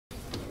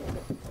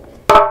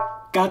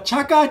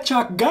Gachaka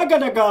chak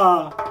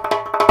gagadaga.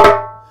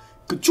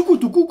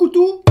 Kachukutu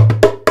kukutu.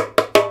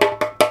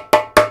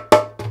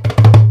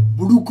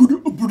 Burukudu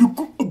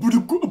buruku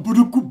buruku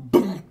buruku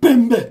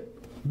bembe.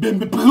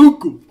 Bembe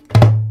bruku.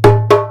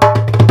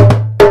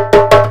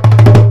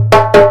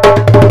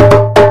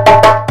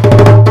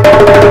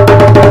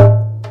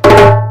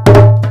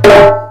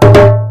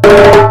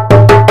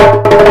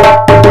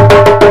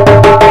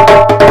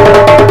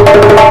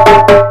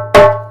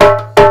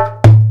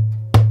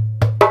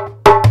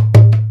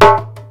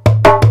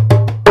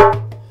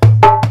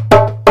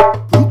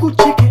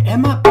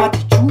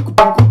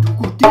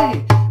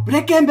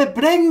 Djembe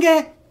brenge,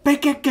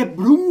 pekeke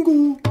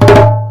brungu.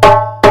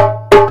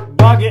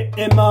 Bage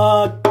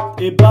emat,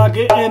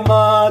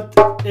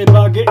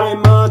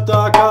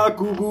 aka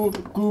gugu,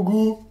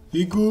 gugu,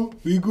 igu,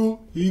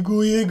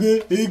 yege.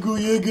 Igu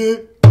yege,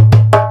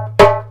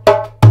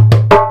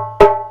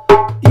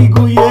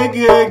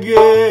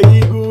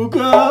 igu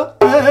ga,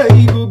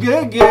 igu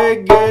gege,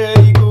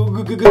 igu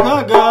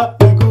gaga,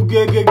 igu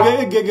gege,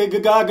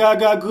 gaga,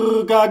 gaga,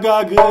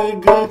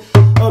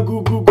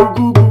 agugu,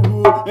 agugu,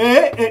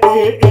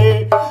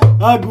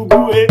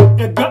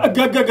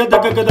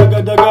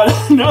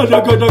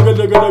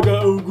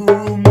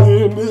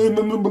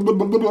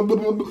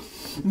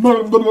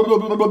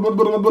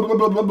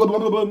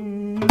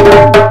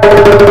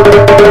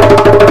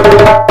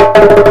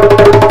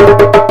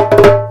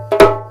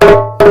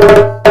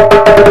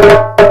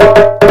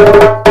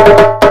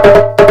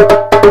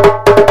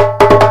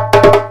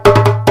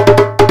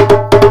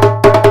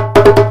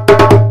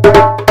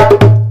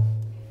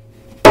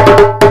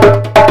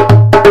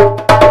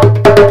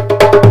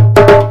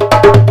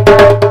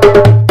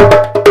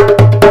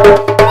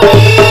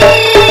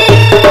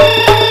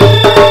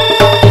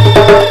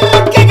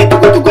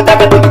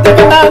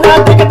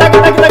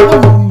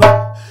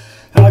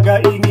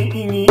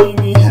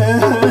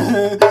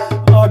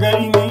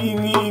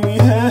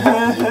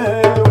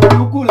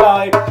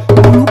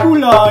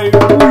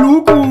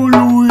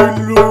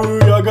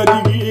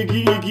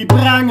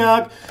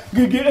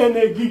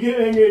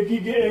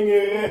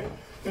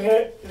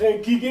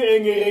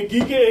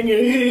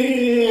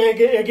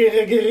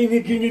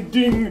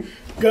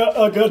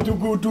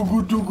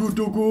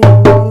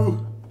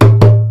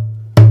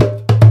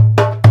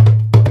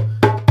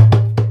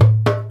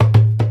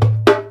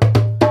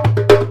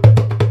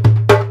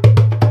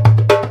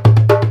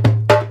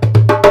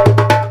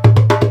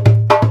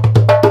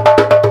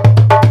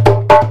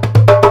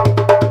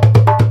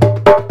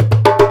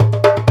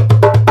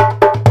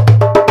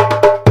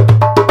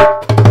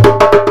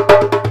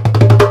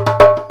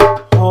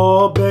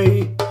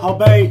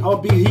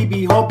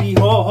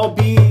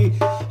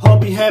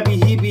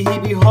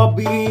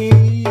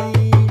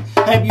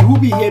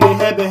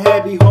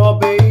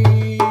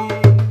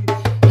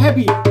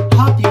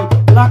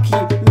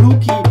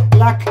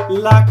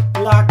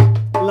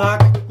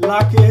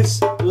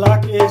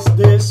 Luck is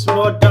this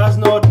what does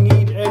not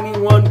need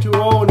anyone to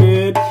own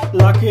it.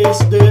 Luck is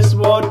this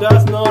what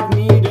does not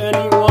need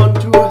anyone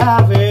to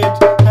have it.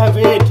 Have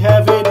it,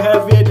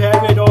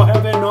 or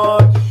have it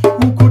not.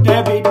 Who could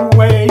have it?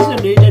 Who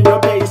isn't it? And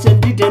not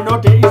isn't it? And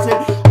not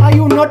isn't. Are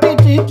you not it?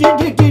 It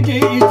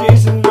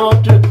is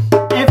not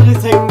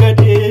everything that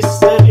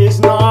is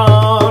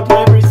not.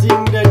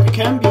 Everything that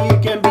can be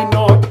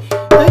not.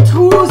 The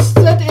truth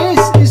that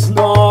is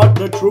not.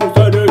 The truth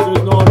that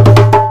is not.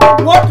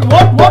 What?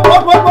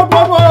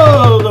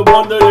 The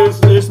one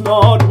that is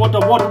not. What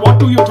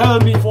do you tell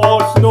me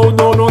false? No,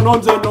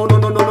 nonsense. No.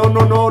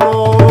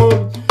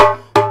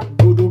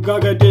 Gudu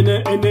gaga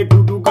dene, ene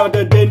gudu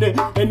gada dene,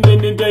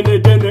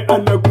 dene,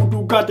 ana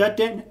gudu gada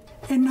dene.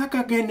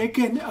 Enaka gene,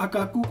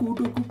 aka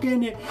kukudu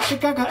kukene,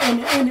 ekaka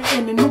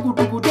ene,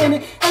 nukudu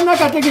dene,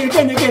 enaka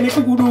gene,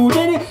 kukudu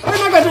dene,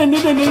 enaka dene,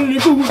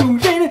 kukudu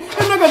dene,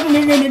 enaka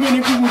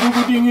dene,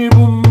 kukudu dene,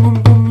 boom.